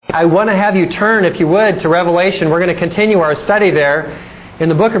I want to have you turn, if you would, to Revelation. We're going to continue our study there in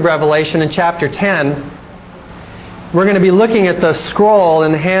the book of Revelation in chapter 10. We're going to be looking at the scroll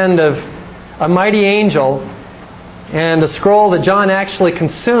in the hand of a mighty angel, and a scroll that John actually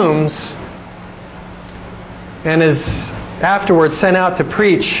consumes and is afterwards sent out to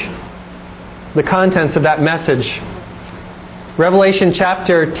preach the contents of that message. Revelation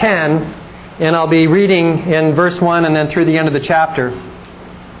chapter 10, and I'll be reading in verse 1 and then through the end of the chapter.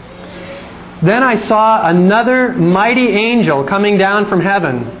 Then I saw another mighty angel coming down from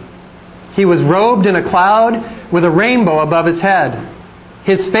heaven. He was robed in a cloud with a rainbow above his head.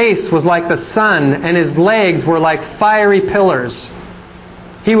 His face was like the sun, and his legs were like fiery pillars.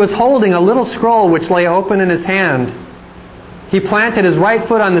 He was holding a little scroll which lay open in his hand. He planted his right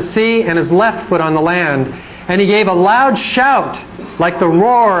foot on the sea and his left foot on the land, and he gave a loud shout like the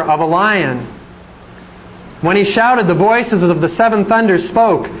roar of a lion. When he shouted, the voices of the seven thunders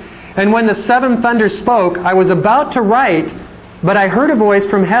spoke. And when the seven thunders spoke, I was about to write, but I heard a voice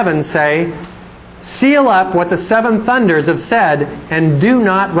from heaven say, "Seal up what the seven thunders have said, and do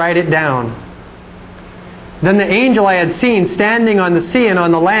not write it down." Then the angel I had seen standing on the sea and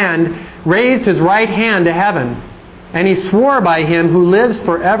on the land raised his right hand to heaven, and he swore by him who lives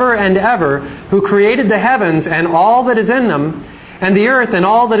forever and ever, who created the heavens and all that is in them, and the earth and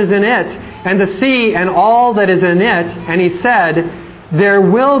all that is in it, and the sea and all that is in it, and he said, "There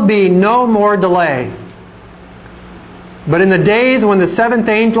will be no more delay. But in the days when the seventh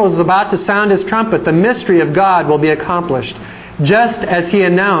angel is about to sound his trumpet, the mystery of God will be accomplished, just as he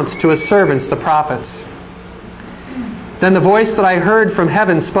announced to his servants the prophets." Then the voice that I heard from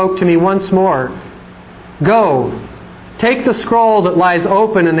heaven spoke to me once more, "Go, take the scroll that lies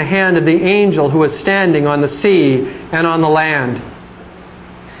open in the hand of the angel who is standing on the sea and on the land."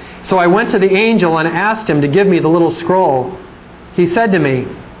 So I went to the angel and asked him to give me the little scroll. He said to me,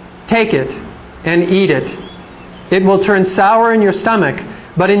 "Take it and eat it. It will turn sour in your stomach,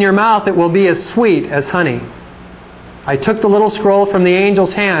 but in your mouth it will be as sweet as honey." I took the little scroll from the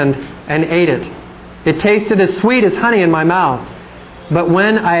angel's hand and ate it. It tasted as sweet as honey in my mouth, but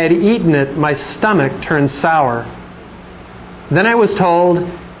when I had eaten it, my stomach turned sour. Then I was told,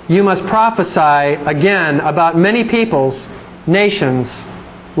 "You must prophesy again about many peoples, nations,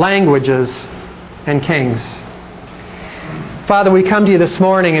 languages, and kings." Father, we come to you this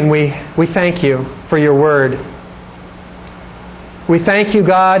morning and we thank you for your word. We thank you,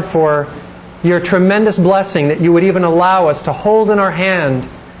 God, for your tremendous blessing that you would even allow us to hold in our hand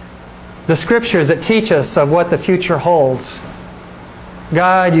the Scriptures that teach us of what the future holds.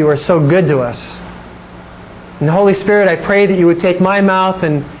 God, you are so good to us. And Holy Spirit, I pray that you would take my mouth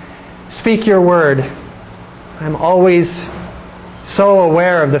and speak your word. I'm always so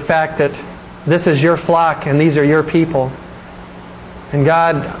aware of the fact that this is your flock and these are your people. And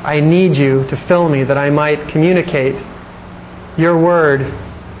God, I need you to fill me that I might communicate your word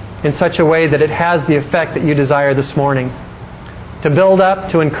in such a way that it has the effect that you desire this morning. To build up,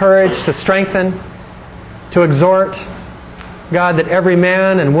 to encourage, to strengthen, to exhort. God, that every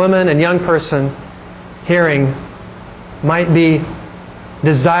man and woman and young person hearing might be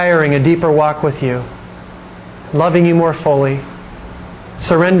desiring a deeper walk with you, loving you more fully,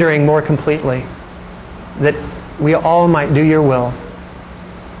 surrendering more completely, that we all might do your will.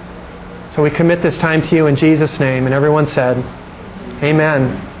 So we commit this time to you in Jesus' name. And everyone said,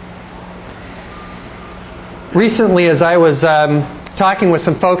 Amen. Recently, as I was talking with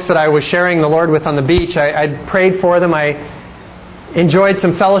some folks that I was sharing the Lord with on the beach, I prayed for them. I enjoyed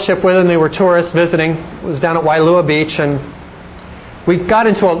some fellowship with them. They were tourists visiting. It was down at Wailua Beach. And we got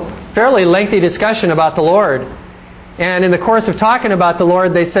into a fairly lengthy discussion about the Lord. And in the course of talking about the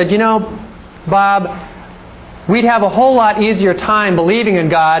Lord, they said, "You know, Bob, we'd have a whole lot easier time believing in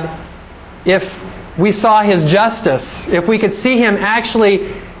God if we saw His justice, if we could see Him actually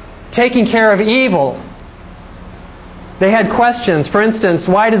taking care of evil." They had questions. For instance,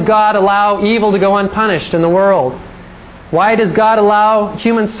 why does God allow evil to go unpunished in the world? Why does God allow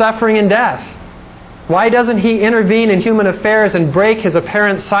human suffering and death? Why doesn't He intervene in human affairs and break His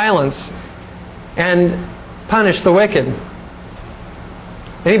apparent silence and punish the wicked?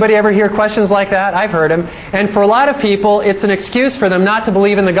 Anybody ever hear questions like that? I've heard them. And for a lot of people, it's an excuse for them not to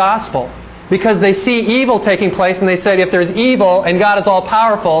believe in the gospel, because they see evil taking place and they say, if there's evil and God is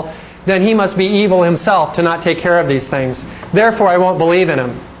all-powerful, then He must be evil Himself to not take care of these things. Therefore, I won't believe in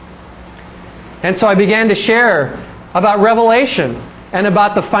Him. And so I began to share about Revelation and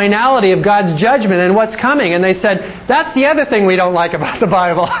about the finality of God's judgment and what's coming. And they said, that's the other thing we don't like about the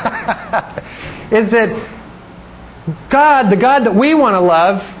Bible, is that God, the God that we want to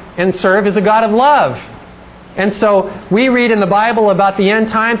love and serve, is a God of love. And so we read in the Bible about the end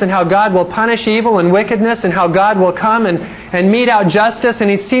times and how God will punish evil and wickedness and how God will come and mete out justice, and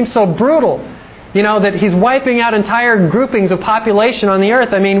He seems so brutal. You know, that He's wiping out entire groupings of population on the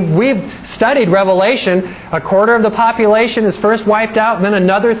earth. I mean, we've studied Revelation. A quarter of the population is first wiped out, then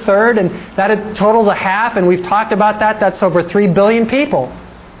another third, and that totals a half, and we've talked about that. That's over 3 billion people.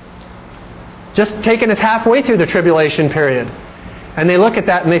 Just taken us halfway through the tribulation period. And they look at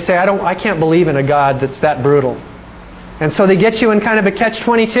that and they say, I can't believe in a God that's that brutal. And so they get you in kind of a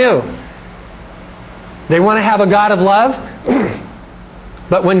catch-22. They want to have a God of love,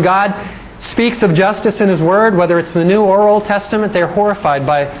 but when God speaks of justice in His Word, whether it's the New or Old Testament, they're horrified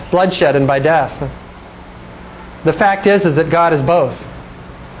by bloodshed and by death. The fact is that God is both.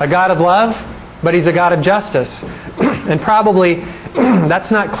 A God of love, but He's a God of justice. And probably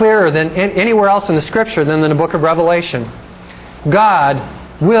that's not clearer than anywhere else in the Scripture than in the book of Revelation.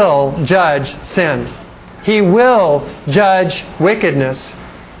 God will judge sin. He will judge wickedness.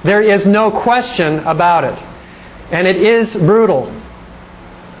 There is no question about it. And it is brutal.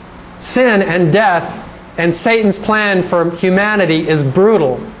 Sin and death and Satan's plan for humanity is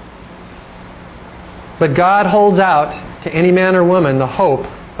brutal. But God holds out to any man or woman the hope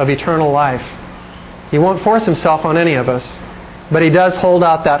of eternal life. He won't force Himself on any of us, but He does hold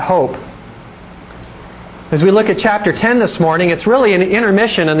out that hope. As we look at chapter 10 this morning, it's really an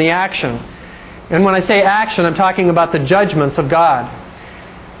intermission in the action. And when I say action, I'm talking about the judgments of God.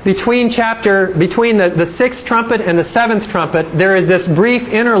 Between the sixth trumpet and the seventh trumpet, there is this brief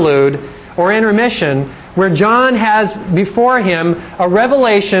interlude or intermission where John has before him a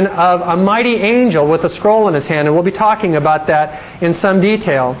revelation of a mighty angel with a scroll in his hand. And we'll be talking about that in some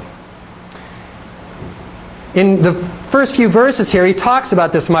detail. In the first few verses here, he talks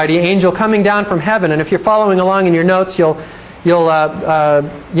about this mighty angel coming down from heaven. And if you're following along in your notes, you'll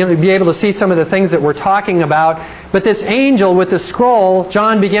be able to see some of the things that we're talking about. But this angel with the scroll,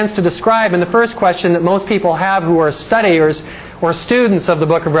 John begins to describe. And the first question that most people have who are studiers or students of the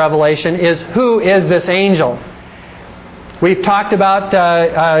book of Revelation is, who is this angel? We've talked about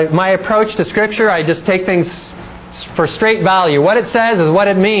my approach to Scripture. I just take things for straight value. What it says is what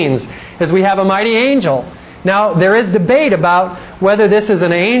it means, is we have a mighty angel. Now, there is debate about whether this is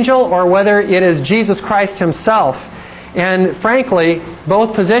an angel or whether it is Jesus Christ Himself. And frankly,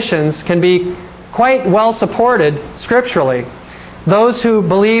 both positions can be quite well supported scripturally. Those who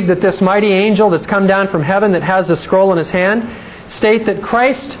believe that this mighty angel that's come down from heaven that has the scroll in his hand state that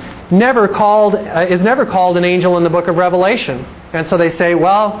Christ is never called an angel in the book of Revelation. And so they say,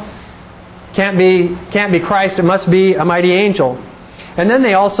 well, can't be Christ, it must be a mighty angel. And then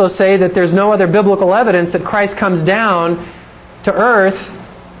they also say that there's no other biblical evidence that Christ comes down to earth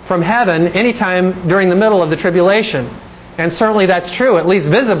from heaven anytime during the middle of the tribulation. And certainly that's true. At least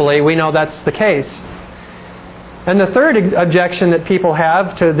visibly, we know that's the case. And the third objection that people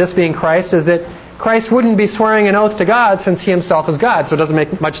have to this being Christ is that Christ wouldn't be swearing an oath to God since He Himself is God. So it doesn't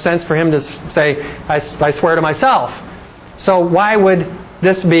make much sense for Him to say, I swear to myself. So why would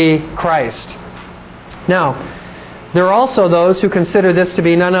this be Christ? Now, there are also those who consider this to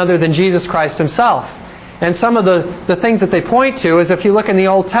be none other than Jesus Christ Himself. And some of the things that they point to is, if you look in the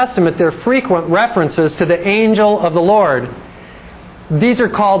Old Testament, there are frequent references to the angel of the Lord. These are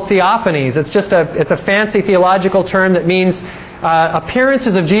called theophanies. It's a fancy theological term that means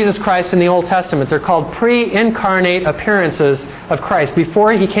appearances of Jesus Christ in the Old Testament. They're called pre-incarnate appearances of Christ.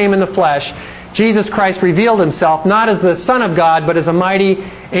 Before He came in the flesh, Jesus Christ revealed Himself not as the Son of God, but as a mighty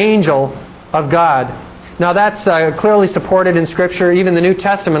angel of God. Now that's clearly supported in Scripture. Even the New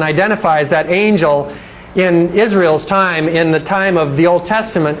Testament identifies that angel in Israel's time, in the time of the Old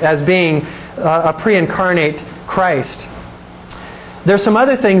Testament, as being a pre-incarnate Christ. There's some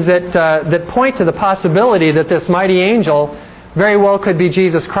other things that point to the possibility that this mighty angel very well could be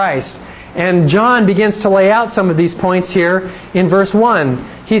Jesus Christ. And John begins to lay out some of these points here in verse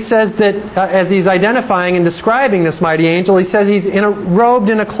 1. He says that as he's identifying and describing this mighty angel, he says he's robed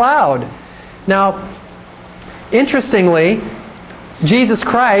in a cloud. Now, interestingly, Jesus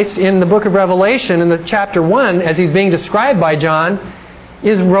Christ in the book of Revelation, in the chapter 1, as He's being described by John,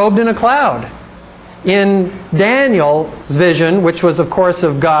 is robed in a cloud. In Daniel's vision, which was of course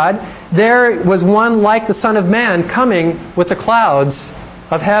of God, there was one like the Son of Man coming with the clouds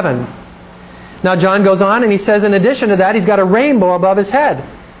of heaven. Now John goes on and he says in addition to that, He's got a rainbow above His head.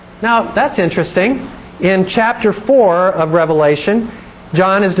 Now that's interesting. In chapter 4 of Revelation,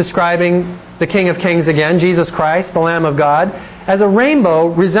 John is describing the King of Kings again, Jesus Christ, the Lamb of God, as a rainbow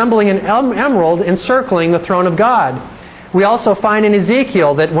resembling an emerald encircling the throne of God. We also find in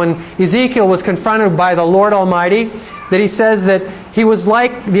Ezekiel that when Ezekiel was confronted by the Lord Almighty, that he says that He was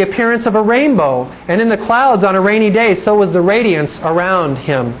like the appearance of a rainbow, and in the clouds on a rainy day, so was the radiance around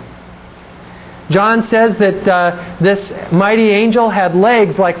Him. John says that this mighty angel had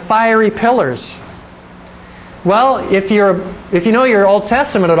legs like fiery pillars. Well, if you know your Old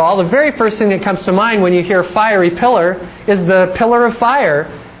Testament at all, the very first thing that comes to mind when you hear fiery pillar is the pillar of fire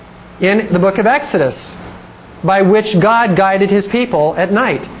in the book of Exodus, by which God guided His people at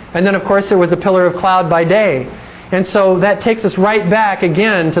night. And then, of course, there was a pillar of cloud by day. And so that takes us right back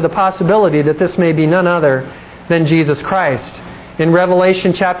again to the possibility that this may be none other than Jesus Christ. In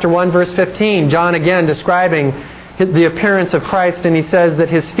Revelation chapter 1, verse 15, John again describing the appearance of Christ, and he says that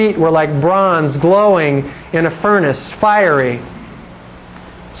His feet were like bronze glowing in a furnace, fiery.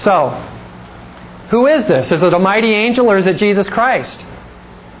 So, who is this? Is it a mighty angel or is it Jesus Christ?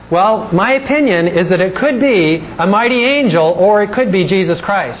 Well, my opinion is that it could be a mighty angel or it could be Jesus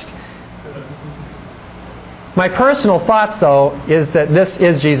Christ. My personal thoughts, though, is that this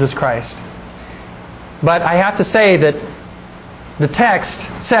is Jesus Christ. But I have to say that the text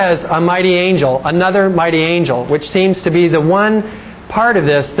says a mighty angel, another mighty angel, which seems to be the one part of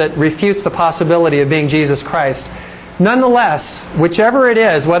this that refutes the possibility of being Jesus Christ. Nonetheless, whichever it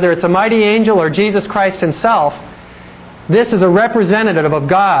is, whether it's a mighty angel or Jesus Christ Himself, this is a representative of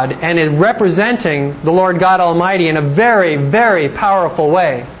God and is representing the Lord God Almighty in a very, very powerful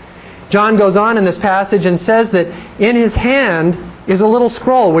way. John goes on in this passage and says that in His hand is a little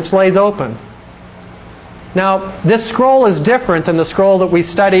scroll which lays open. Now, this scroll is different than the scroll that we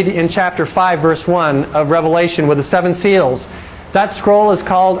studied in chapter 5, verse 1 of Revelation with the 7 seals. That scroll is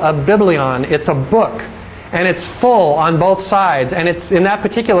called a biblion. It's a book. And it's full on both sides. And it's in that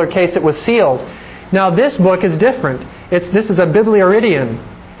particular case, it was sealed. Now, this book is different. This is a biblioridion.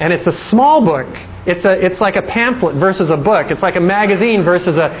 And it's a small book. It's like a pamphlet versus a book. It's like a magazine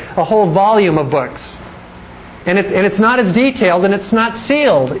versus a whole volume of books. And it's not as detailed and it's not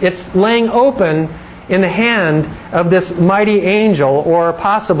sealed. It's laying open in the hand of this mighty angel, or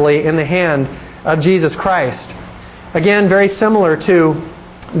possibly in the hand of Jesus Christ. Again, very similar to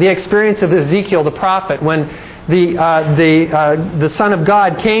the experience of Ezekiel the prophet, when the Son of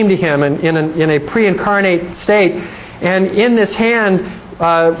God came to him in a pre-incarnate state, and in this hand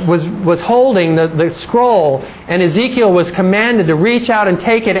was holding the scroll, and Ezekiel was commanded to reach out and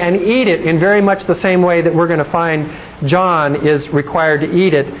take it and eat it in very much the same way that we're going to find John is required to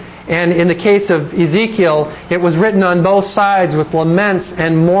eat it. And in the case of Ezekiel, it was written on both sides with laments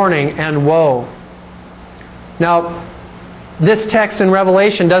and mourning and woe. Now, this text in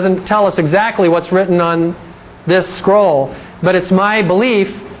Revelation doesn't tell us exactly what's written on this scroll, but it's my belief,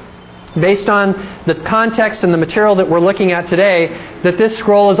 based on the context and the material that we're looking at today, that this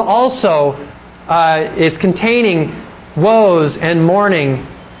scroll is also is containing woes and mourning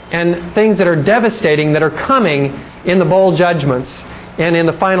and things that are devastating that are coming in the bowl judgments and in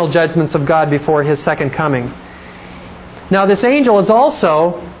the final judgments of God before His second coming. Now, this angel is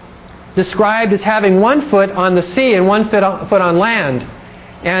also described as having one foot on the sea and one foot on land.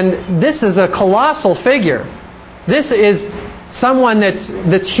 And this is a colossal figure. This is someone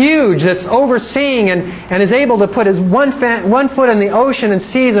that's huge, that's overseeing and is able to put his one foot in the ocean and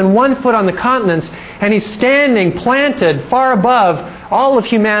seas and one foot on the continents, and he's standing planted far above all of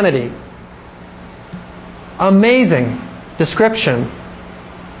humanity. Amazing description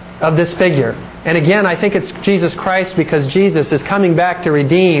of this figure. And again, I think it's Jesus Christ, because Jesus is coming back to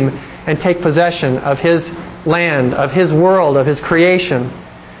redeem and take possession of His land, of His world, of His creation.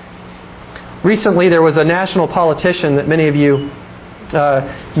 Recently, there was a national politician that many of you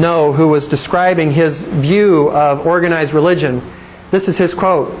know who was describing his view of organized religion. This is his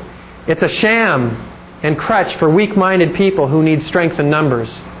quote: "It's a sham and crutch for weak-minded people who need strength in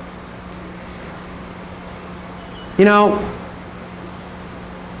numbers." You know,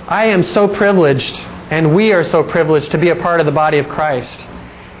 I am so privileged, and we are so privileged to be a part of the body of Christ.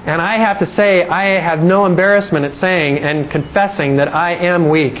 And I have to say, I have no embarrassment at saying and confessing that I am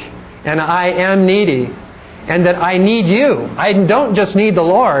weak, and I am needy, and that I need you. I don't just need the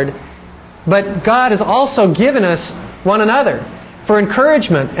Lord, but God has also given us one another for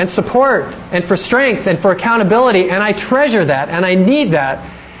encouragement and support and for strength and for accountability, and I treasure that, and I need that,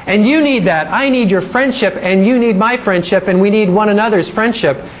 and you need that. I need your friendship, and you need my friendship, and we need one another's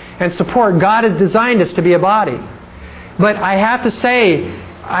friendship and support. God has designed us to be a body. But I have to say,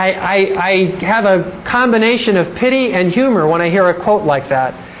 I have a combination of pity and humor when I hear a quote like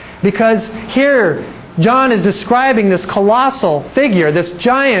that. Because here, John is describing this colossal figure, this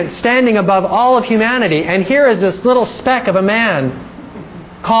giant standing above all of humanity. And here is this little speck of a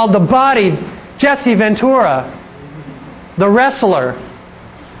man called the bodied Jesse Ventura, the wrestler.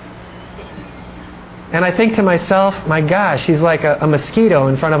 And I think to myself, my gosh, he's like a mosquito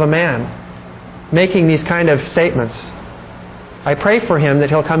in front of a man, making these kind of statements. I pray for him that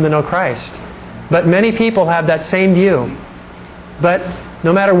he'll come to know Christ. But many people have that same view. But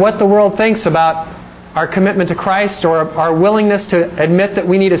no matter what the world thinks about our commitment to Christ or our willingness to admit that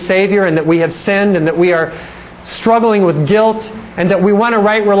we need a Savior and that we have sinned and that we are struggling with guilt and that we want a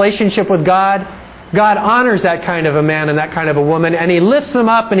right relationship with God, God honors that kind of a man and that kind of a woman, and He lifts them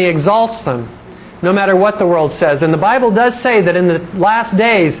up and He exalts them, no matter what the world says. And the Bible does say that in the last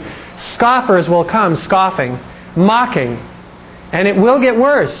days, scoffers will come scoffing, mocking, and it will get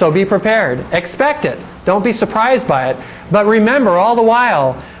worse, so be prepared. Expect it. Don't be surprised by it. But remember, all the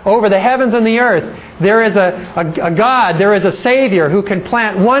while, over the heavens and the earth, there is a God, there is a Savior who can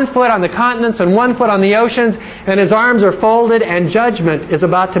plant one foot on the continents and one foot on the oceans, and His arms are folded, and judgment is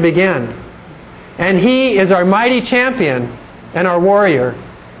about to begin. And He is our mighty champion and our warrior.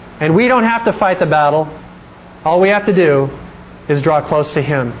 And we don't have to fight the battle. All we have to do is draw close to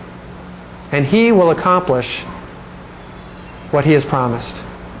Him. And He will accomplish what He has promised.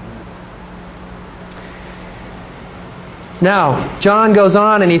 Now, John goes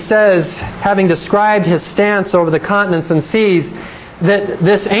on and he says, having described His stance over the continents and seas, that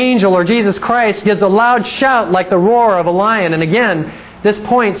this angel, or Jesus Christ, gives a loud shout like the roar of a lion. And again, this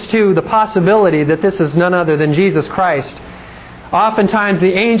points to the possibility that this is none other than Jesus Christ. Oftentimes,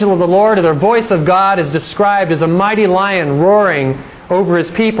 the angel of the Lord, or the voice of God, is described as a mighty lion roaring over His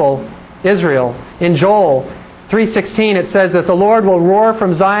people, Israel. In Joel 3:16, it says that the Lord will roar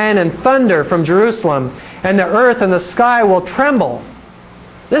from Zion and thunder from Jerusalem, and the earth and the sky will tremble.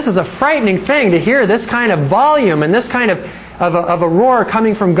 This is a frightening thing to hear, this kind of volume and this kind of a roar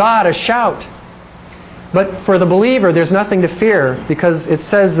coming from God, a shout. But for the believer, there's nothing to fear, because it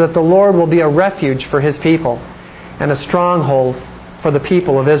says that the Lord will be a refuge for His people and a stronghold for the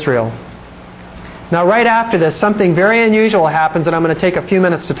people of Israel. Now, right after this, something very unusual happens, and I'm going to take a few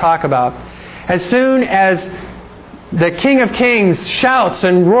minutes to talk about. As soon as the King of Kings shouts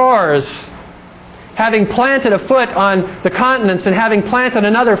and roars, having planted a foot on the continents and having planted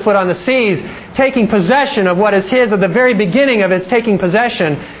another foot on the seas, taking possession of what is His at the very beginning of His taking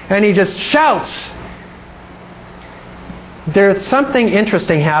possession, and He just shouts. There's something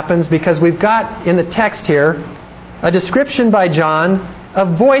interesting happens, because we've got in the text here a description by John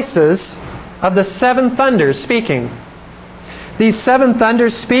of voices of the seven thunders speaking. These seven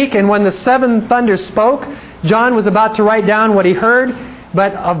thunders speak, and when the seven thunders spoke, John was about to write down what he heard,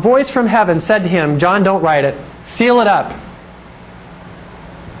 but a voice from heaven said to him, "John, don't write it. Seal it up."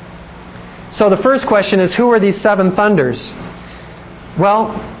 So the first question is, who are these seven thunders?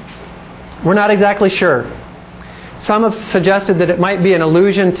 Well, we're not exactly sure. Some have suggested that it might be an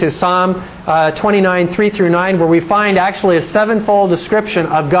allusion to Psalm 29, 3 through 9, where we find actually a sevenfold description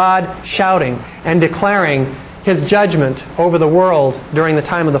of God shouting and declaring His judgment over the world during the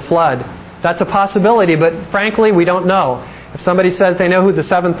time of the flood. That's a possibility, but frankly, we don't know. If somebody says they know who the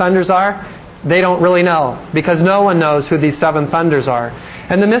seven thunders are, they don't really know, because no one knows who these seven thunders are.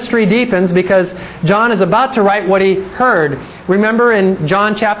 And the mystery deepens because John is about to write what he heard. Remember in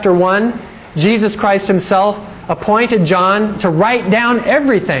John chapter 1, Jesus Christ Himself appointed John to write down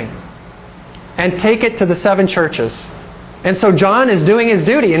everything and take it to the seven churches. And so John is doing his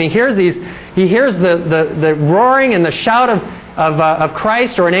duty, and he hears the roaring and the shout of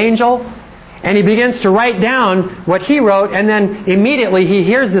Christ or an angel, and he begins to write down what he wrote, and then immediately he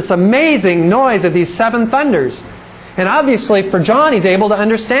hears this amazing noise of these seven thunders. And obviously for John, he's able to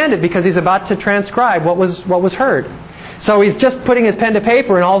understand it because he's about to transcribe what was heard. So he's just putting his pen to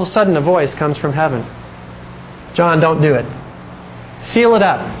paper, and all of a sudden a voice comes from heaven. "John, don't do it. Seal it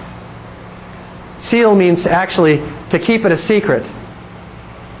up." Seal means to keep it a secret.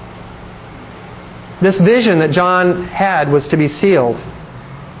 This vision that John had was to be sealed.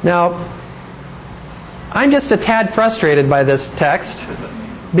 Now, I'm just a tad frustrated by this text,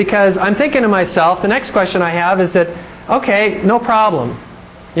 because I'm thinking to myself, the next question I have is that, okay, no problem.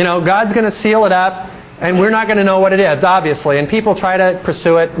 God's going to seal it up, and we're not going to know what it is, obviously. And people try to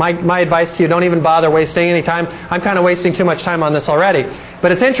pursue it. My advice to you, don't even bother wasting any time. I'm kind of wasting too much time on this already.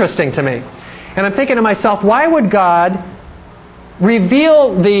 But it's interesting to me. And I'm thinking to myself, why would God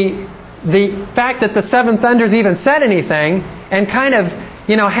reveal the fact that the seven thunders even said anything, and kind of,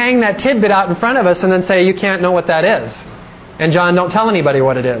 hang that tidbit out in front of us and then say, you can't know what that is. And John, don't tell anybody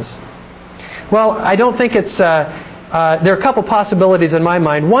what it is. Well, I don't think it's... there are a couple possibilities in my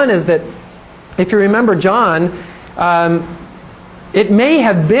mind. One is that, if you remember John, it may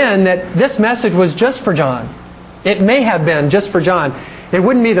have been that this message was just for John. It may have been just for John. It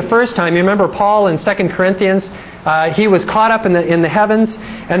wouldn't be the first time. You remember Paul in 2 Corinthians? He was caught up in the heavens,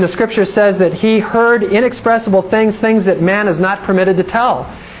 and the Scripture says that he heard inexpressible things that man is not permitted to tell.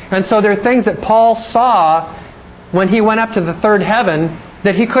 And so there are things that Paul saw when he went up to the third heaven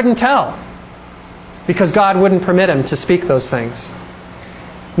that he couldn't tell, because God wouldn't permit him to speak those things.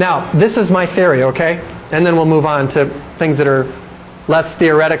 Now, this is my theory, okay? And then we'll move on to things that are less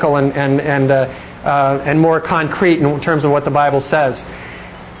theoretical and more concrete in terms of what the Bible says.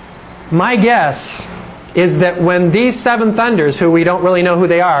 My guess is that when these seven thunders, who we don't really know who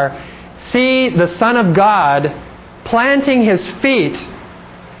they are, see the Son of God planting His feet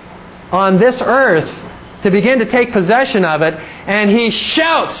on this earth to begin to take possession of it, and He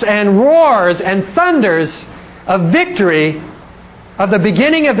shouts and roars and thunders of victory of the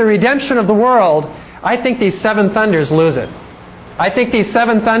beginning of the redemption of the world, I think these seven thunders lose it. I think these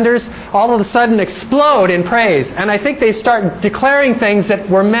seven thunders all of a sudden explode in praise. And I think they start declaring things that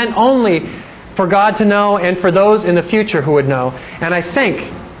were meant only for God to know and for those in the future who would know. And I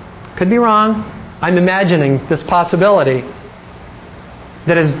think, could be wrong, I'm imagining this possibility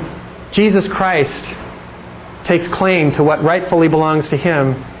that as Jesus Christ takes claim to what rightfully belongs to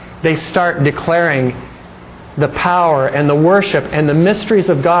Him, they start declaring the power and the worship and the mysteries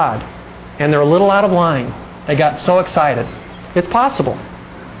of God. And they're a little out of line. They got so excited. It's possible.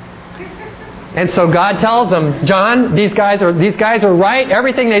 And so God tells them, John, these guys are right.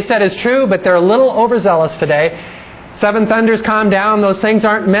 Everything they said is true, but they're a little overzealous today. Seven thunders calm down. Those things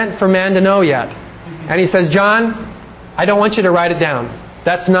aren't meant for man to know yet. And He says, John, I don't want you to write it down.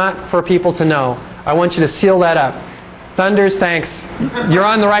 That's not for people to know. I want you to seal that up. Thunders, thanks. You're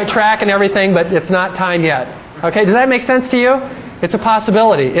on the right track and everything, but it's not time yet. Okay, does that make sense to you? It's a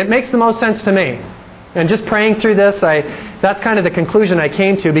possibility. It makes the most sense to me. And just praying through this, that's kind of the conclusion I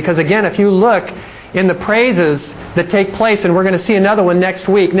came to. Because again, if you look in the praises that take place, and we're going to see another one next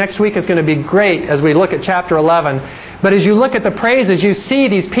week. Next week is going to be great as we look at chapter 11. But as you look at the praises, you see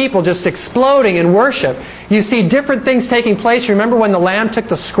these people just exploding in worship. You see different things taking place. Remember when the Lamb took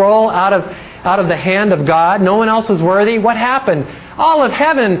the scroll out of the hand of God? No one else was worthy. What happened? All of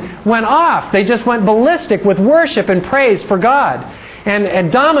heaven went off. They just went ballistic with worship and praise for God. And a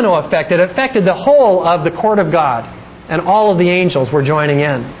domino effect. It affected the whole of the court of God. And all of the angels were joining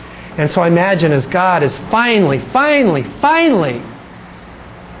in. And so I imagine as God is finally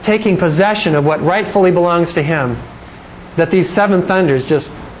taking possession of what rightfully belongs to Him, that these seven thunders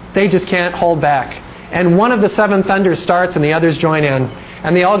they just can't hold back. And one of the seven thunders starts and the others join in.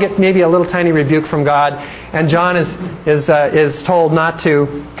 And they all get maybe a little tiny rebuke from God. And John is told not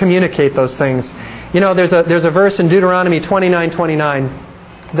to communicate those things. You know, there's a verse in Deuteronomy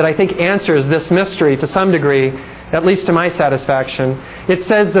 29:29 that I think answers this mystery to some degree, at least to my satisfaction. It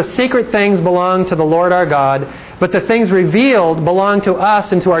says, the secret things belong to the Lord our God, but the things revealed belong to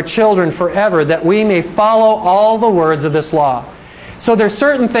us and to our children forever, that we may follow all the words of this law. So there's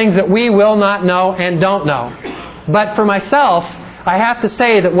certain things that we will not know and don't know. But for myself, I have to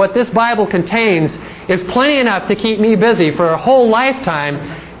say that what this Bible contains is plenty enough to keep me busy for a whole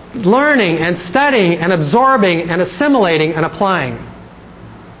lifetime, learning and studying and absorbing and assimilating and applying.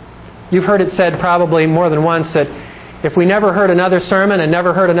 You've heard it said probably more than once that if we never heard another sermon and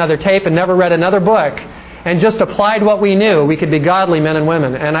never heard another tape and never read another book and just applied what we knew, we could be godly men and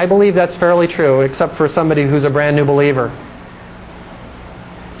women. And I believe that's fairly true, except for somebody who's a brand new believer.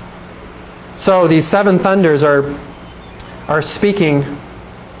 So these seven thunders are speaking,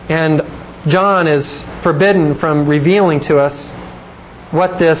 and John is forbidden from revealing to us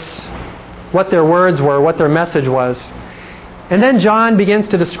what their words were, what their message was. And then John begins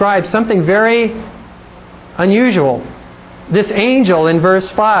to describe something very unusual. This angel in verse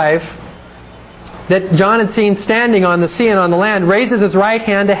 5 that John had seen standing on the sea and on the land raises his right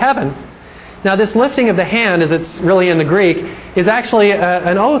hand to heaven. Now this lifting of the hand, as it's really in the Greek, is actually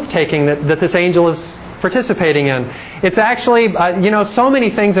an oath-taking that this angel is participating in. It's actually, so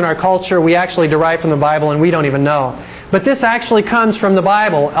many things in our culture we actually derive from the Bible and we don't even know. But this actually comes from the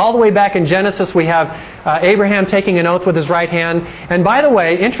Bible. All the way back in Genesis we have Abraham taking an oath with his right hand. And by the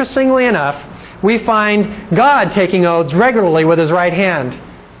way, interestingly enough, we find God taking oaths regularly with His right hand.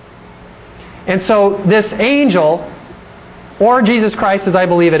 And so this angel, or Jesus Christ as I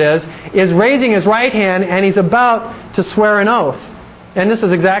believe it is raising his right hand and he's about to swear an oath. And this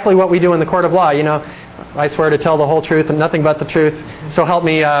is exactly what we do in the court of law. You know, I swear to tell the whole truth and nothing but the truth. So help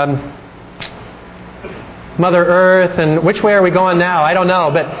me, Mother Earth. And which way are we going now? I don't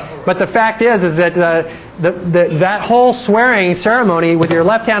know. But the fact is that that whole swearing ceremony with your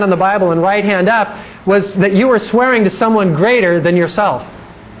left hand on the Bible and right hand up was that you were swearing to someone greater than yourself.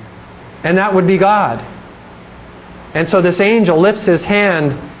 And that would be God. And so this angel lifts his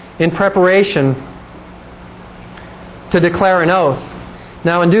hand in preparation to declare an oath.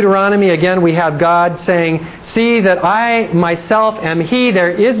 Now in Deuteronomy, again, we have God saying, "See that I myself am He,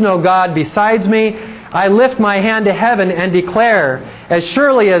 there is no God besides me. I lift my hand to heaven and declare, as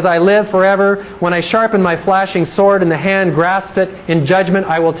surely as I live forever, when I sharpen my flashing sword and the hand grasps it in judgment,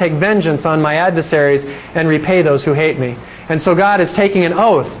 I will take vengeance on my adversaries and repay those who hate me." And so God is taking an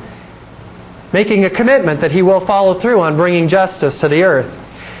oath, making a commitment that He will follow through on bringing justice to the earth.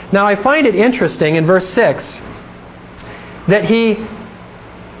 Now I find it interesting in verse 6 that He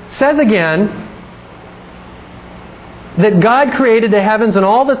says again that God created the heavens and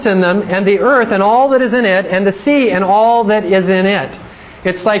all that's in them, and the earth and all that is in it, and the sea and all that is in it.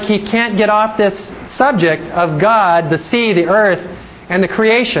 It's like He can't get off this subject of God, the sea, the earth, and the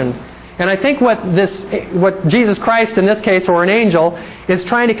creation. And I think what Jesus Christ in this case, or an angel, is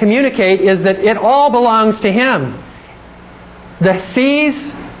trying to communicate is that it all belongs to Him. The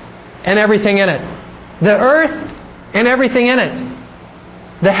seas and everything in it. The earth and everything in it.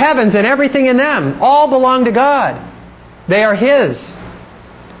 The heavens and everything in them all belong to God. They are His.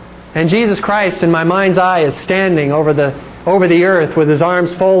 And Jesus Christ, in my mind's eye, is standing over the earth with His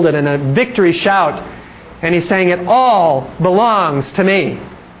arms folded and a victory shout. And He's saying, "It all belongs to me."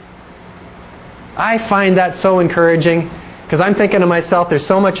 I find that so encouraging, because I'm thinking to myself, there's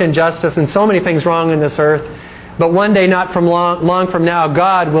so much injustice and so many things wrong in this earth. But one day, not from long from now,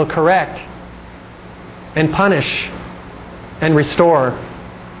 God will correct and punish and restore.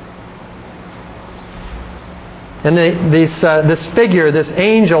 And this figure, this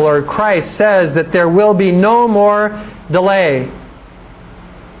angel or Christ, says that there will be no more delay.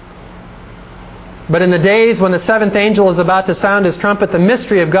 But in the days when the seventh angel is about to sound his trumpet, the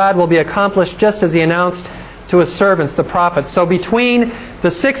mystery of God will be accomplished just as He announced to His servants, the prophets. So between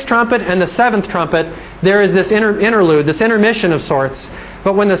the sixth trumpet and the seventh trumpet, there is this interlude, this intermission of sorts.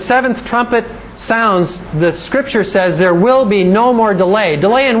 But when the seventh trumpet sounds, the Scripture says there will be no more delay.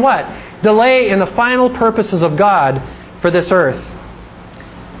 Delay in what? Delay in the final purposes of God for this earth.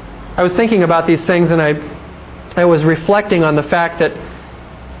 I was thinking about these things, and I was reflecting on the fact that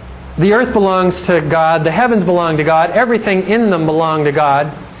the earth belongs to God, the heavens belong to God, everything in them belong to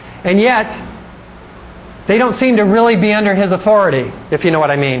God, and yet they don't seem to really be under His authority, if you know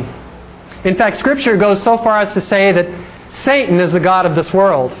what I mean. In fact, Scripture goes so far as to say that Satan is the god of this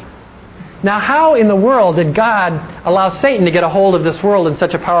world. Now, how in the world did God allow Satan to get a hold of this world in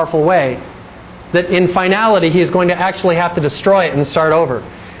such a powerful way that in finality He is going to actually have to destroy it and start over?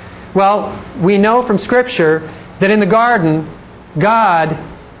 Well, we know from Scripture that in the garden, God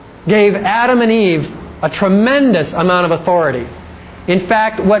gave Adam and Eve a tremendous amount of authority. In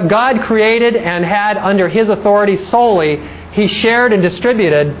fact, what God created and had under His authority solely, He shared and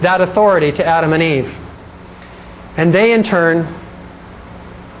distributed that authority to Adam and Eve. And they in turn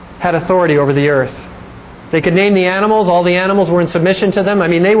had authority over the earth. They could name the animals. All the animals were in submission to them. I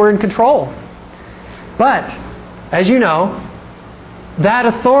mean, they were in control. But, as you know, that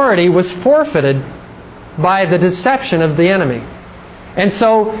authority was forfeited by the deception of the enemy. And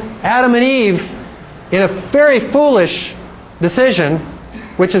so, Adam and Eve, in a very foolish decision,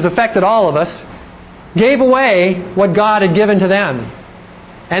 which has affected all of us, gave away what God had given to them.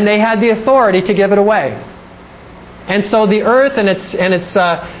 And they had the authority to give it away. And so the earth and its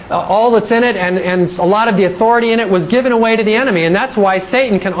all that's in it and a lot of the authority in it was given away to the enemy. And that's why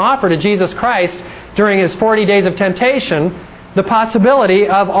Satan can offer to Jesus Christ during His 40 days of temptation the possibility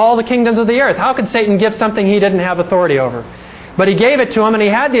of all the kingdoms of the earth. How could Satan give something he didn't have authority over? But he gave it to him, and he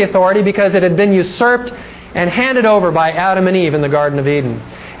had the authority because it had been usurped and handed over by Adam and Eve in the Garden of Eden.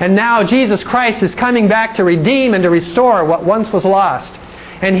 And now Jesus Christ is coming back to redeem and to restore what once was lost.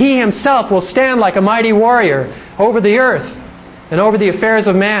 And He Himself will stand like a mighty warrior over the earth and over the affairs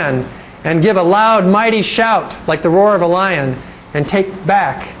of man and give a loud, mighty shout like the roar of a lion and take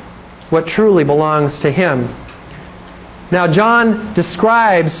back what truly belongs to Him. Now, John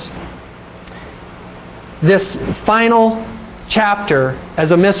describes this final chapter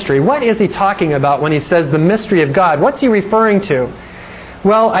as a mystery. What is he talking about when he says the mystery of God? What's he referring to?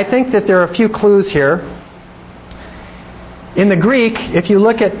 Well, I think that there are a few clues here. In the Greek, if you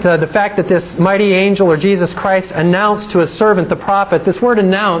look at the fact that this mighty angel or Jesus Christ announced to His servant the prophet, this word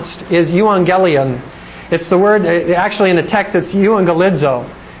announced is euangelion. It's the word, actually in the text it's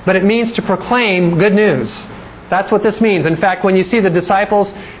euangelizo, but it means to proclaim good news. That's what this means. In fact, when you see the disciples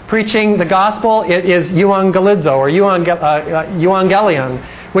preaching the gospel, it is euangelizo or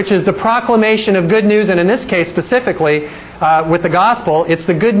euangelion, which is the proclamation of good news, and in this case specifically, with the gospel, it's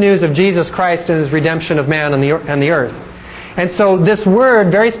the good news of Jesus Christ and His redemption of man and the earth. And so this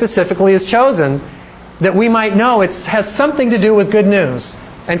word very specifically is chosen that we might know it has something to do with good news,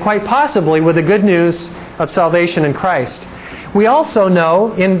 and quite possibly with the good news of salvation in Christ. We also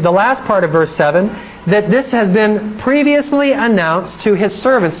know, in the last part of verse 7, that this has been previously announced to His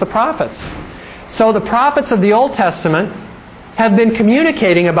servants, the prophets. So the prophets of the Old Testament have been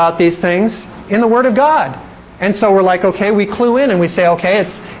communicating about these things in the Word of God. And so we're like, okay, we clue in and we say, okay,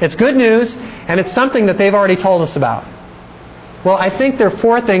 it's good news, and it's something that they've already told us about. Well, I think there are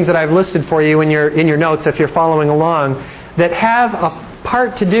 4 things that I've listed for you in your notes, if you're following along, that have a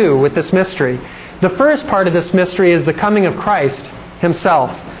part to do with this mystery. The first part of this mystery is the coming of Christ Himself.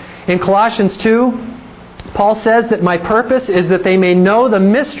 In Colossians 2, Paul says that my purpose is that they may know the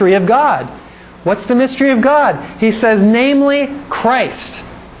mystery of God. What's the mystery of God? He says, namely, Christ.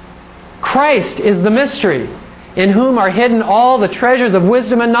 Christ is the mystery, in whom are hidden all the treasures of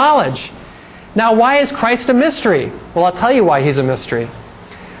wisdom and knowledge. Now, why is Christ a mystery? Well, I'll tell you why He's a mystery.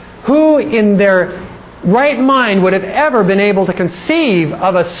 Who in their right mind would have ever been able to conceive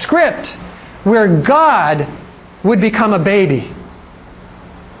of a script where God would become a baby?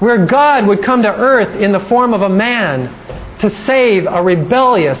 Where God would come to earth in the form of a man to save a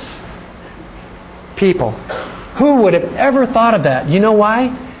rebellious people. Who would have ever thought of that? You know why?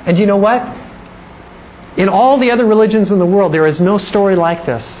 And you know what? In all the other religions in the world, there is no story like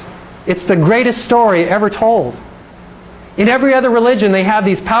this. It's the greatest story ever told. In every other religion, they have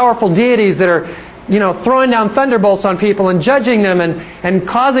these powerful deities that are, throwing down thunderbolts on people and judging them and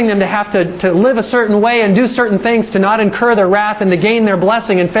causing them to have to live a certain way and do certain things to not incur their wrath and to gain their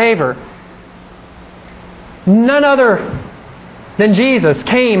blessing and favor. None other than Jesus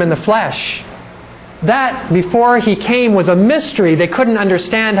came in the flesh. That, before He came, was a mystery. They couldn't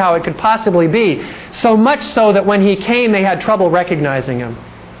understand how it could possibly be. So much so that when He came, they had trouble recognizing Him.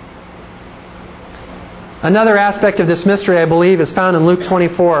 Another aspect of this mystery, I believe, is found in Luke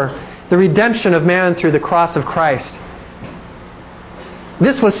 24. The redemption of man through the cross of Christ.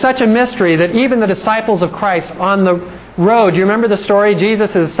 This was such a mystery that even the disciples of Christ on the road, you remember the story?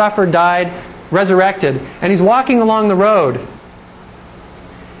 Jesus has suffered, died, resurrected, and He's walking along the road.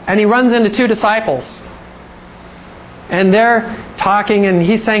 And He runs into 2 disciples. And they're talking, and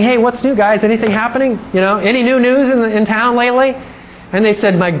He's saying, hey, what's new, guys? Anything happening? Any new news in town lately? And they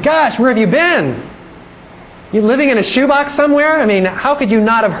said, my gosh, where have you been? You living in a shoebox somewhere? I mean, how could you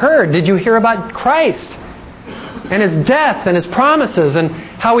not have heard? Did you hear about Christ and His death and His promises and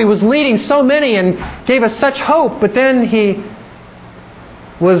how He was leading so many and gave us such hope? But then He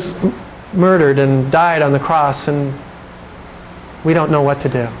was murdered and died on the cross, and we don't know what to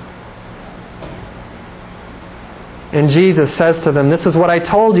do. And Jesus says to them, this is what I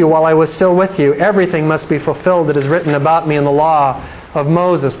told you while I was still with you. Everything must be fulfilled that is written about me in the law of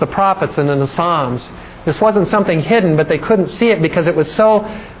Moses, the prophets, and in the Psalms. This wasn't something hidden, but they couldn't see it because it was so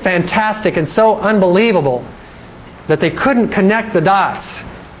fantastic and so unbelievable that they couldn't connect the dots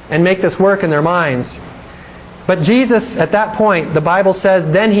and make this work in their minds. But Jesus, at that point, the Bible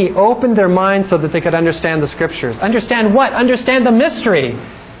says, then He opened their minds so that they could understand the Scriptures. Understand what? Understand the mystery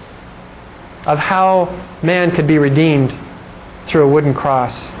of how man could be redeemed through a wooden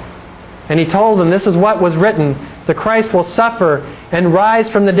cross. And He told them, this is what was written. The Christ will suffer and rise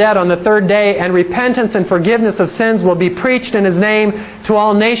from the dead on the 3rd day, and repentance and forgiveness of sins will be preached in His name to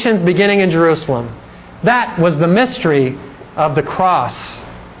all nations, beginning in Jerusalem. That was the mystery of the cross.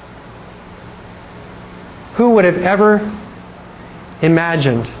 Who would have ever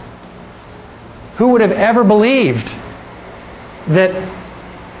imagined? Who would have ever believed that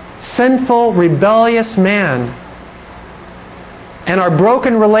sinful, rebellious man and our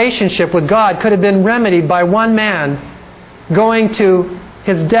broken relationship with God could have been remedied by one man going to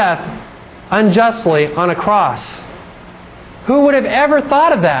his death unjustly on a cross? Who would have ever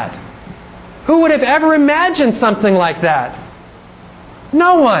thought of that? Who would have ever imagined something like that?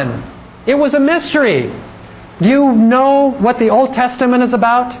 No one. It was a mystery. Do you know what the Old Testament is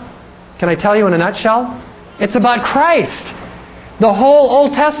about? Can I tell you in a nutshell? It's about Christ. The whole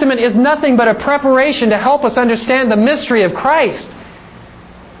Old Testament is nothing but a preparation to help us understand the mystery of Christ.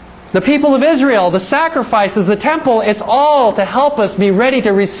 The people of Israel, the sacrifices, the temple, it's all to help us be ready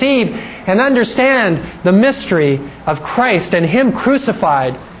to receive and understand the mystery of Christ and Him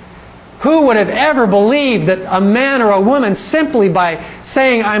crucified. Who would have ever believed that a man or a woman, simply by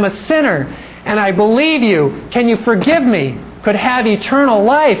saying, I'm a sinner and I believe you, can you forgive me, could have eternal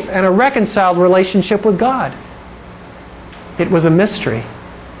life and a reconciled relationship with God? It was a mystery.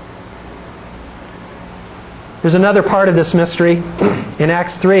 There's another part of this mystery in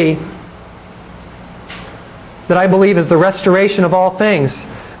Acts 3 that I believe is the restoration of all things.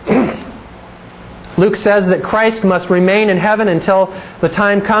 Luke says that Christ must remain in heaven until the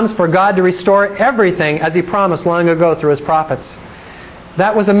time comes for God to restore everything as He promised long ago through His prophets.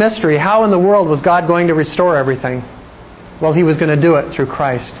 That was a mystery. How in the world was God going to restore everything? Well, He was going to do it through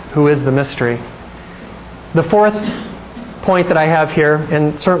Christ, who is the mystery. The fourth point that I have here,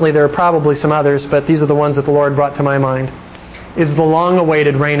 and certainly there are probably some others, but these are the ones that the Lord brought to my mind, is the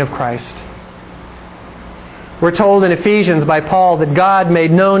long-awaited reign of Christ. We're told in Ephesians by Paul that God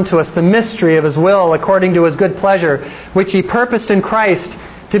made known to us the mystery of His will according to His good pleasure, which He purposed in Christ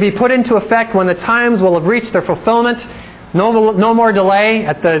to be put into effect when the times will have reached their fulfillment. No more delay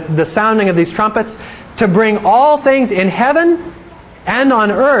at the sounding of these trumpets, to bring all things in heaven and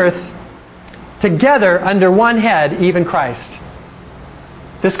on earth together under one head, even Christ.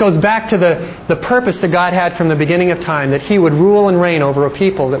 This goes back to the purpose that God had from the beginning of time, that He would rule and reign over a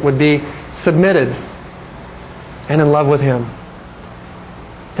people that would be submitted and in love with Him.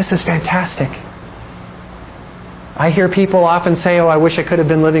 This is fantastic. I hear people often say, oh, I wish I could have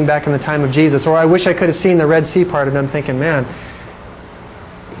been living back in the time of Jesus, or I wish I could have seen the Red Sea parted. And I'm thinking, man,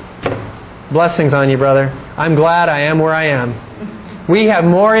 blessings on you, brother. I'm glad I am where I am. We have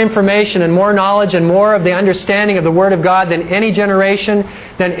more information and more knowledge and more of the understanding of the Word of God than any generation,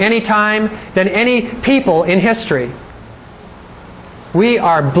 than any time, than any people in history. We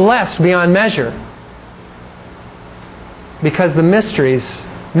are blessed beyond measure because the mysteries,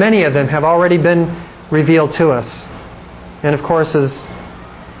 many of them, have already been revealed to us. And of course, as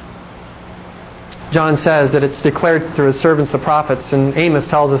John says, that it's declared through His servants the prophets, and Amos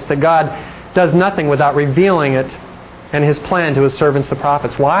tells us that God does nothing without revealing it and His plan to His servants the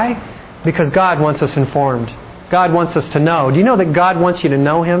prophets. Why? Because God wants us informed. God wants us to know. Do you know that God wants you to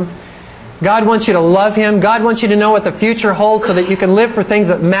know Him? God wants you to love Him. God wants you to know what the future holds so that you can live for things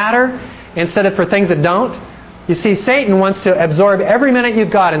that matter instead of for things that don't. You see, Satan wants to absorb every minute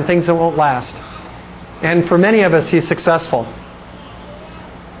you've got in things that won't last. And for many of us, he's successful.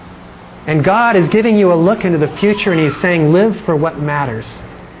 And God is giving you a look into the future, and He's saying, live for what matters.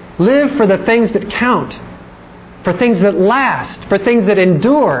 Live for the things that count. For things that last. For things that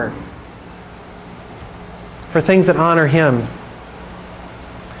endure. For things that honor Him.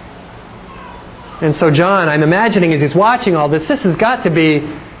 And so John, I'm imagining as he's watching all this, this has got to be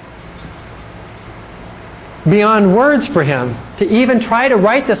beyond words for him. To even try to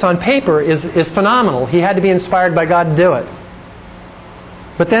write this on paper is phenomenal. He had to be inspired by God to do it.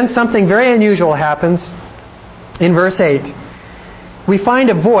 But then something very unusual happens in verse 8. We find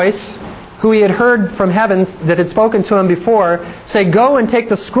a voice who he had heard from heaven that had spoken to him before say, "Go and take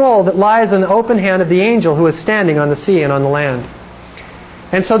the scroll that lies in the open hand of the angel who is standing on the sea and on the land."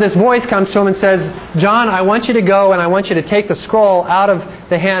 And so this voice comes to him and says, "John, I want you to go and I want you to take the scroll out of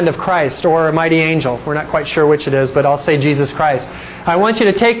the hand of Christ," or a mighty angel. We're not quite sure which it is, but I'll say Jesus Christ. "I want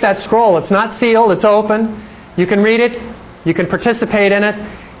you to take that scroll. It's not sealed, it's open. You can read it, you can participate in it,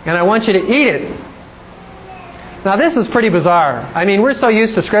 and I want you to eat it." Now this is pretty bizarre. I mean, we're so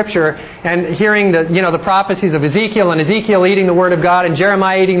used to Scripture and hearing the prophecies of Ezekiel, and Ezekiel eating the Word of God, and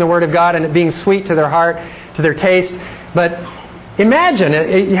Jeremiah eating the Word of God, and it being sweet to their heart, to their taste. But imagine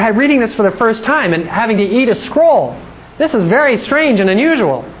reading this for the first time and having to eat a scroll. This is very strange and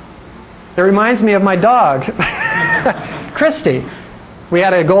unusual. It reminds me of my dog, Christy. We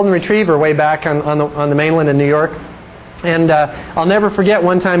had a golden retriever way back on the mainland in New York. And I'll never forget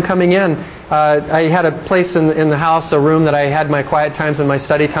one time coming in. I had a place in the house, a room that I had my quiet times and my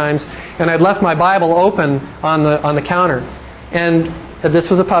study times. And I'd left my Bible open on the counter. And this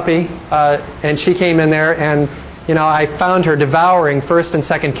was a puppy. And she came in there, and I found her devouring 1st and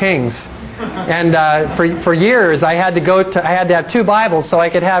 2nd Kings. And for years I had to have 2 Bibles so I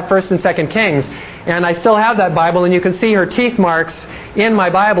could have 1st and 2nd Kings. And I still have that Bible, and you can see her teeth marks in my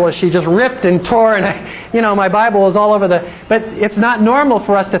Bible as she just ripped and tore, and my Bible was all over But it's not normal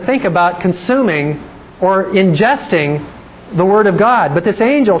for us to think about consuming or ingesting the Word of God. But this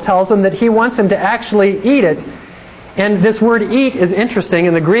angel tells him that he wants him to actually eat it. And this word "eat" is interesting.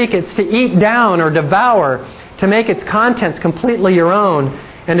 In the Greek, it's to eat down or devour, to make its contents completely your own,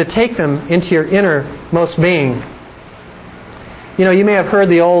 and to take them into your innermost being. You may have heard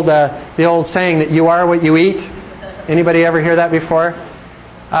the old saying that you are what you eat. Anybody ever hear that before?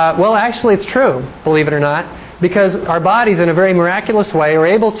 Well, actually it's true, believe it or not, because our bodies in a very miraculous way are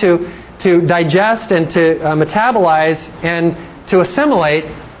able to digest and to metabolize and to assimilate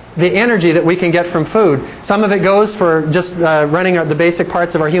the energy that we can get from food. Some of it goes for just running the basic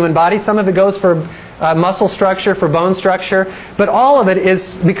parts of our human body. Some of it goes for muscle structure, for bone structure. But all of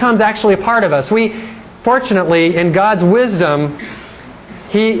it becomes actually a part of us. We, fortunately, in God's wisdom,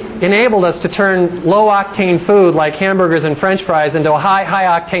 He enabled us to turn low-octane food like hamburgers and French fries into a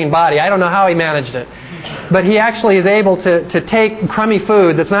high-octane body. I don't know how He managed it. But He actually is able to take crummy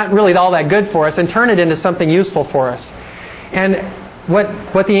food that's not really all that good for us and turn it into something useful for us. And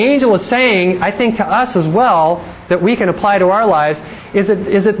what the angel is saying, I think to us as well, that we can apply to our lives,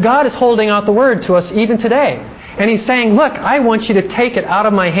 is that God is holding out the Word to us even today. And He's saying, look, I want you to take it out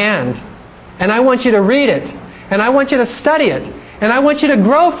of my hand. And I want you to read it. And I want you to study it. And I want you to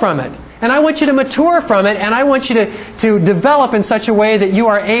grow from it. And I want you to mature from it. And I want you to develop in such a way that you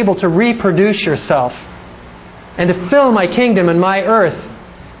are able to reproduce yourself. And to fill my kingdom and my earth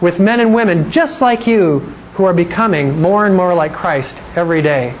with men and women just like you who are becoming more and more like Christ every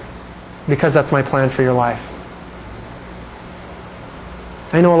day. Because that's my plan for your life.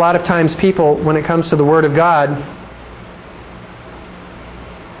 I know a lot of times people, when it comes to the Word of God,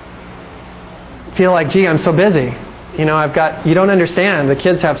 feel like, gee, I'm so busy. You don't understand. The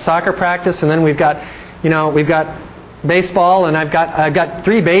kids have soccer practice, and then we've got baseball, and I've got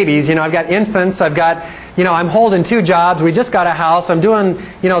 3 babies. I've got infants. I'm holding 2 jobs. We just got a house. I'm doing,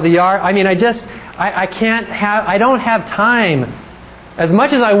 the yard. I don't have time. As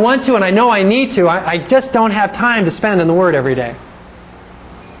much as I want to, and I know I need to, I just don't have time to spend in the Word every day.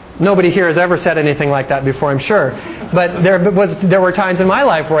 Nobody here has ever said anything like that before, I'm sure. But there were times in my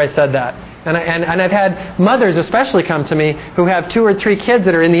life where I said that. And I've had mothers especially come to me who have 2 or 3 kids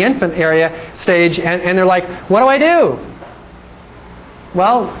that are in the infant area stage, and they're like, what do I do?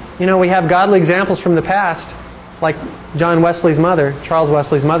 Well, we have godly examples from the past, like Charles Wesley's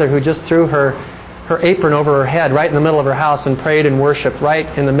mother, who just threw her apron over her head right in the middle of her house and prayed and worshiped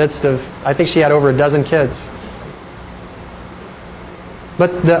right in the midst of, I think she had over a dozen kids.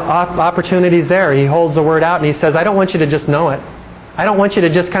 But the opportunity's there. He holds the Word out and He says, I don't want you to just know it. I don't want you to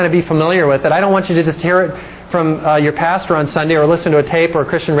just kind of be familiar with it. I don't want you to just hear it from your pastor on Sunday or listen to a tape or a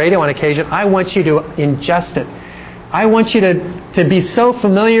Christian radio on occasion. I want you to ingest it. I want you to be so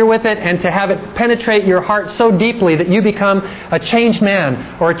familiar with it and to have it penetrate your heart so deeply that you become a changed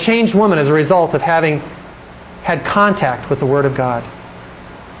man or a changed woman as a result of having had contact with the Word of God.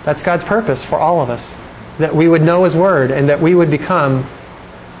 That's God's purpose for all of us. That we would know His Word and that we would become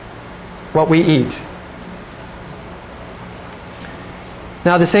what we eat.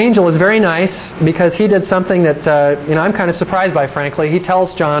 Now this angel is very nice because he did something that I'm kind of surprised by, frankly. He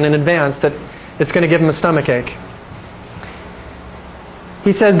tells John in advance that it's going to give him a stomachache.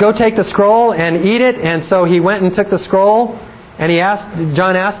 He says, go take the scroll and eat it. And so he went and took the scroll, and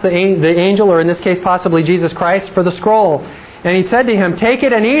John asked the angel, or in this case possibly Jesus Christ, for the scroll. And he said to him, take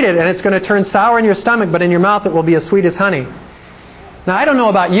it and eat it, and it's going to turn sour in your stomach, but in your mouth it will be as sweet as honey. Now I don't know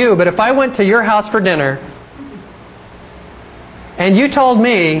about you, but if I went to your house for dinner, and you told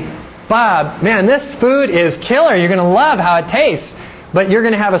me, Bob, man, this food is killer. You're going to love how it tastes, but you're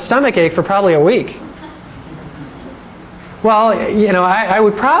going to have a stomachache for probably a week. Well, I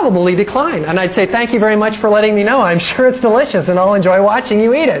would probably decline. And I'd say, thank you very much for letting me know. I'm sure it's delicious and I'll enjoy watching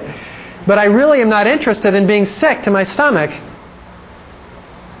you eat it. But I really am not interested in being sick to my stomach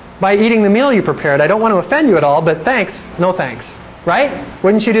by eating the meal you prepared. I don't want to offend you at all, but thanks, no thanks. Right?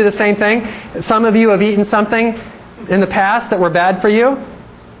 Wouldn't you do the same thing? Some of you have eaten something in the past that were bad for you.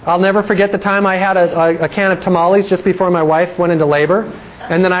 I'll never forget the time I had a can of tamales just before my wife went into labor.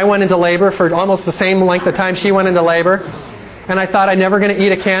 And then I went into labor for almost the same length of time she went into labor. And I thought I'm never going to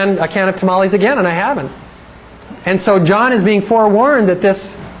eat a can of tamales again, and I haven't. And so John is being forewarned that this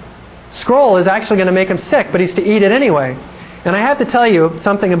scroll is actually going to make him sick, but he's to eat it anyway. And I have to tell you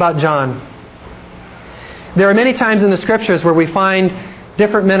something about John. There are many times in the Scriptures where we find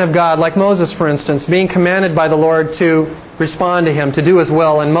different men of God, like Moses, for instance, being commanded by the Lord to respond to Him, to do His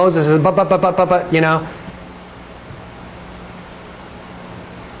will. And Moses is, but, But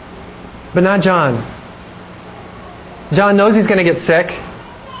not John. John knows he's going to get sick,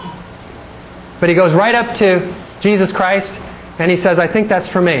 but he goes right up to Jesus Christ and he says, I think that's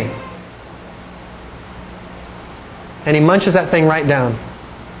for me. And he munches that thing right down.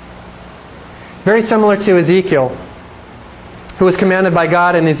 Very similar to Ezekiel, who was commanded by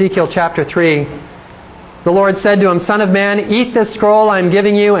God in Ezekiel chapter 3. The Lord said to him, Son of man, eat this scroll I am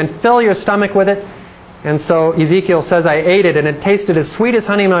giving you and fill your stomach with it. And so Ezekiel says, I ate it and it tasted as sweet as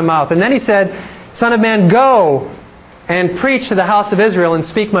honey in my mouth. And then he said, Son of man, go and preach to the house of Israel and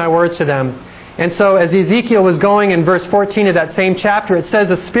speak my words to them. And so as Ezekiel was going in verse 14 of that same chapter, it says,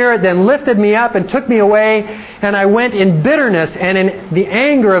 the Spirit then lifted me up and took me away, and I went in bitterness and in the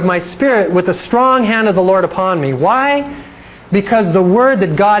anger of my spirit with the strong hand of the Lord upon me. Why? Because the word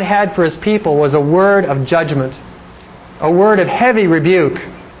that God had for His people was a word of judgment, a word of heavy rebuke,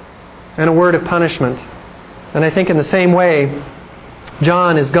 and a word of punishment. And I think in the same way,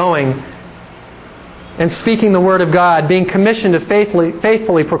 John is going and speaking the Word of God, being commissioned to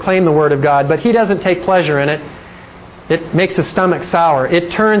faithfully proclaim the Word of God, but he doesn't take pleasure in it. It makes his stomach sour.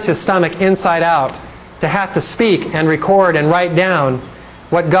 It turns his stomach inside out to have to speak and record and write down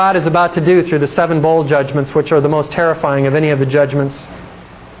what God is about to do through the 7 bowl judgments, which are the most terrifying of any of the judgments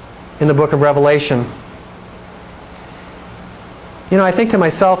in the book of Revelation. I think to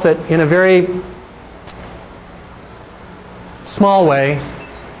myself that in a very small way,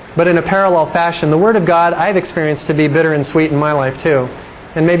 but in a parallel fashion, the Word of God I've experienced to be bitter and sweet in my life too.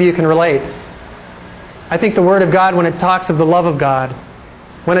 And maybe you can relate. I think the Word of God, when it talks of the love of God,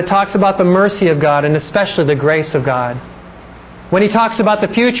 when it talks about the mercy of God, and especially the grace of God, when He talks about the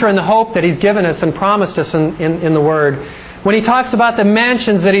future and the hope that He's given us and promised us in the Word, when He talks about the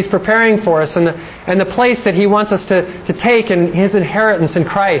mansions that He's preparing for us and the place that He wants us to take in His inheritance in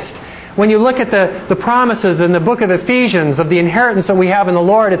Christ, when you look at the promises in the book of Ephesians of the inheritance that we have in the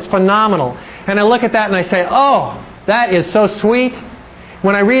Lord, it's phenomenal. And I look at that and I say, oh, that is so sweet.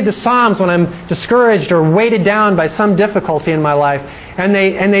 When I read the Psalms, when I'm discouraged or weighted down by some difficulty in my life, and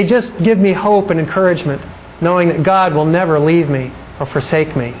they just give me hope and encouragement, knowing that God will never leave me or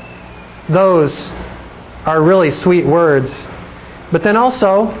forsake me. Those are really sweet words. But then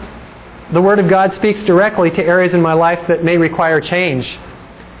also, the Word of God speaks directly to areas in my life that may require change.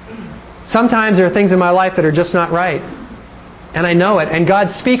 Sometimes there are things in my life that are just not right. And I know it. And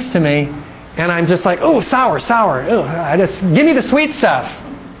God speaks to me. And I'm just like, oh, sour. Ugh, give me the sweet stuff.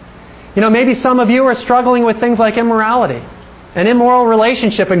 Maybe some of you are struggling with things like immorality. An immoral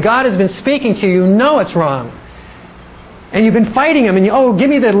relationship. And God has been speaking to you. You know it's wrong. And you've been fighting Him. And give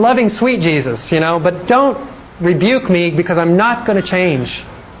me the loving, sweet Jesus. But don't rebuke me because I'm not going to change.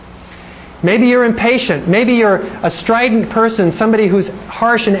 Maybe you're impatient. Maybe you're a strident person, somebody who's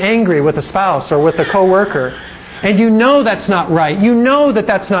harsh and angry with a spouse or with a coworker. And you know that's not right. You know that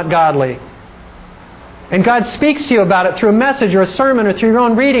that's not godly. And God speaks to you about it through a message or a sermon or through your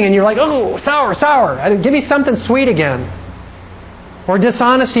own reading, and you're like, oh, sour. Give me something sweet again. Or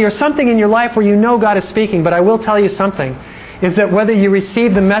dishonesty or something in your life where you know God is speaking. But I will tell you something, is that whether you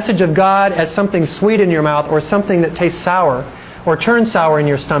receive the message of God as something sweet in your mouth or something that tastes sour or turns sour in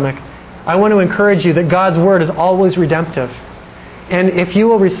your stomach, I want to encourage you that God's Word is always redemptive. And if you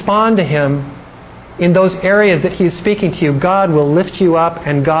will respond to Him in those areas that He is speaking to you, God will lift you up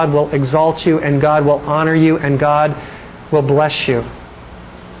and God will exalt you and God will honor you and God will bless you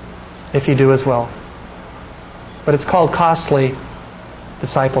if you do as well. But it's called costly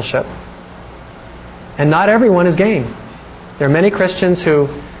discipleship. And not everyone is game. There are many Christians who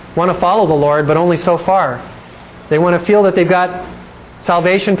want to follow the Lord, but only so far. They want to feel that they've got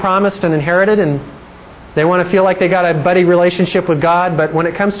salvation promised and inherited, and they want to feel like they got a buddy relationship with God, but when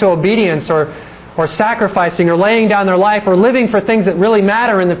it comes to obedience or sacrificing or laying down their life or living for things that really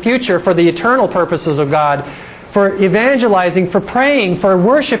matter in the future for the eternal purposes of God, for evangelizing, for praying, for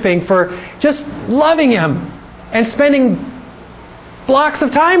worshiping, for just loving Him and spending blocks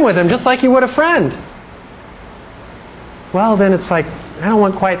of time with Him just like you would a friend, well, then it's like, I don't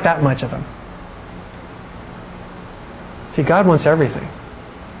want quite that much of Him. See, God wants everything.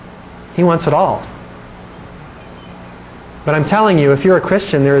 He wants it all. But I'm telling you, if you're a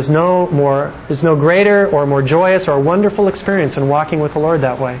Christian, there's no greater or more joyous or wonderful experience in walking with the Lord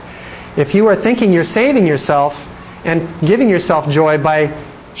that way. If you are thinking you're saving yourself and giving yourself joy by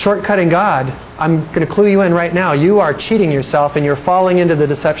shortcutting God, I'm going to clue you in right now. You are cheating yourself and you're falling into the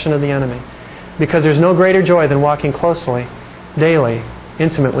deception of the enemy. Because there's no greater joy than walking closely, daily,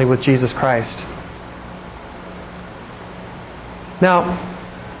 intimately with Jesus Christ.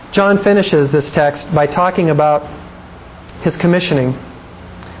 Now, John finishes this text by talking about His commissioning.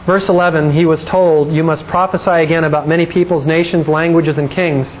 Verse 11, he was told, you must prophesy again about many peoples, nations, languages, and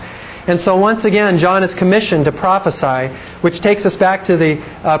kings. And so once again, John is commissioned to prophesy, which takes us back to the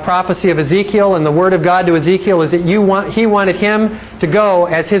prophecy of Ezekiel, and the word of God to Ezekiel is that he wanted him to go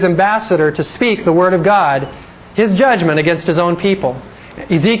as his ambassador to speak the word of God, His judgment against His own people.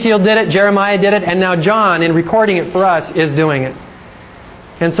 Ezekiel did it, Jeremiah did it, and now John, in recording it for us, is doing it.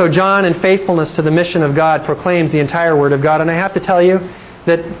 And so John, in faithfulness to the mission of God, proclaims the entire Word of God. And I have to tell you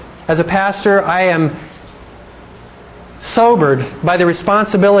that as a pastor, I am sobered by the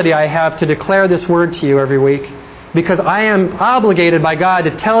responsibility I have to declare this Word to you every week, because I am obligated by God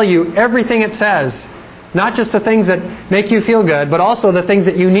to tell you everything it says. Not just the things that make you feel good, but also the things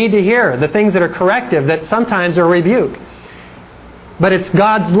that you need to hear, the things that are corrective, that sometimes are rebuke. But it's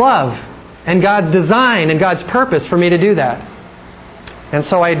God's love and God's design and God's purpose for me to do that. And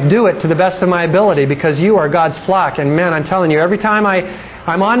so I do it to the best of my ability because you are God's flock. And man, I'm telling you, every time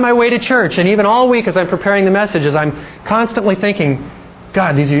I'm on my way to church, and even all week as I'm preparing the messages, I'm constantly thinking,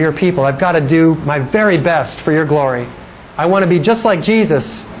 God, these are your people. I've got to do my very best for your glory. I want to be just like Jesus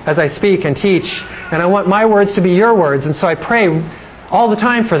as I speak and teach, and I want my words to be your words. And so I pray all the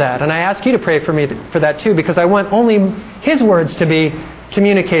time for that. And I ask you to pray for me for that too, because I want only His words to be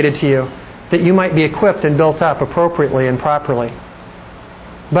communicated to you, that you might be equipped and built up appropriately and properly.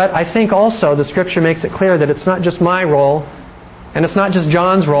 But I think also the Scripture makes it clear that it's not just my role, and it's not just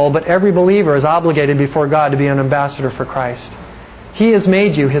John's role, but every believer is obligated before God to be an ambassador for Christ. He has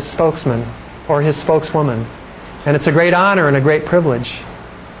made you His spokesman or His spokeswoman. And it's a great honor and a great privilege.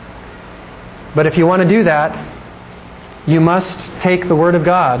 But if you want to do that, you must take the Word of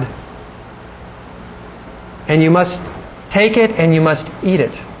God. And you must take it and you must eat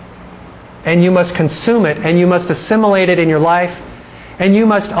it. And you must consume it and you must assimilate it in your life. And you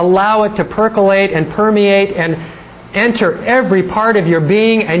must allow it to percolate and permeate and enter every part of your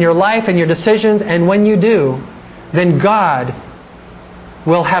being and your life and your decisions. And when you do, then God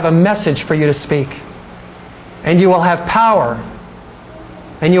will have a message for you to speak. And you will have power.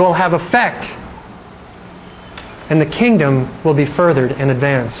 And you will have effect. And the kingdom will be furthered and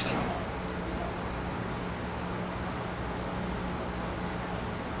advanced.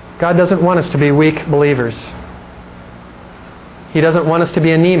 God doesn't want us to be weak believers. He doesn't want us to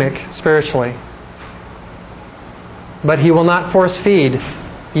be anemic spiritually. But He will not force feed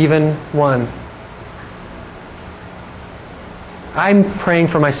even one. I'm praying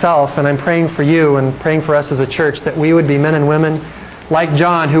for myself, and I'm praying for you, and praying for us as a church, that we would be men and women like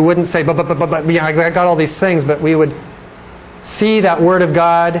John, who wouldn't say, but I got all these things, but we would see that Word of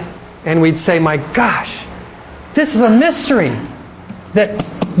God, and we'd say, my gosh, this is a mystery,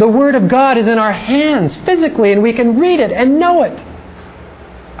 that the Word of God is in our hands physically, and we can read it and know it.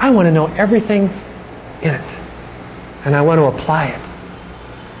 I want to know everything in it, and I want to apply it.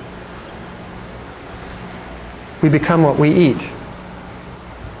 We become what we eat.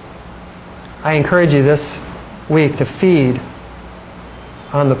 I encourage you this week to feed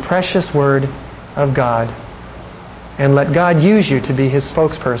on the precious Word of God and let God use you to be His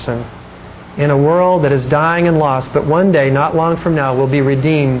spokesperson in a world that is dying and lost, but one day, not long from now, will be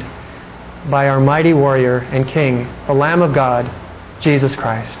redeemed by our mighty warrior and King, the Lamb of God, Jesus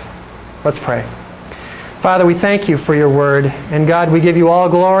Christ. Let's pray. Father, we thank You for Your Word, and God, we give You all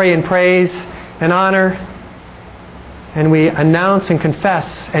glory and praise and honor. And we announce and confess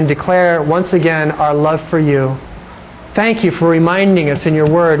and declare once again our love for You. Thank You for reminding us in Your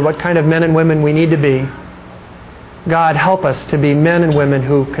Word what kind of men and women we need to be. God, help us to be men and women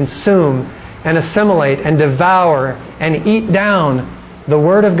who consume and assimilate and devour and eat down the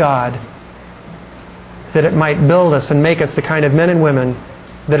Word of God, that it might build us and make us the kind of men and women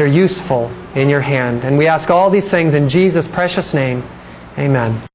that are useful in Your hand. And we ask all these things in Jesus' precious name. Amen.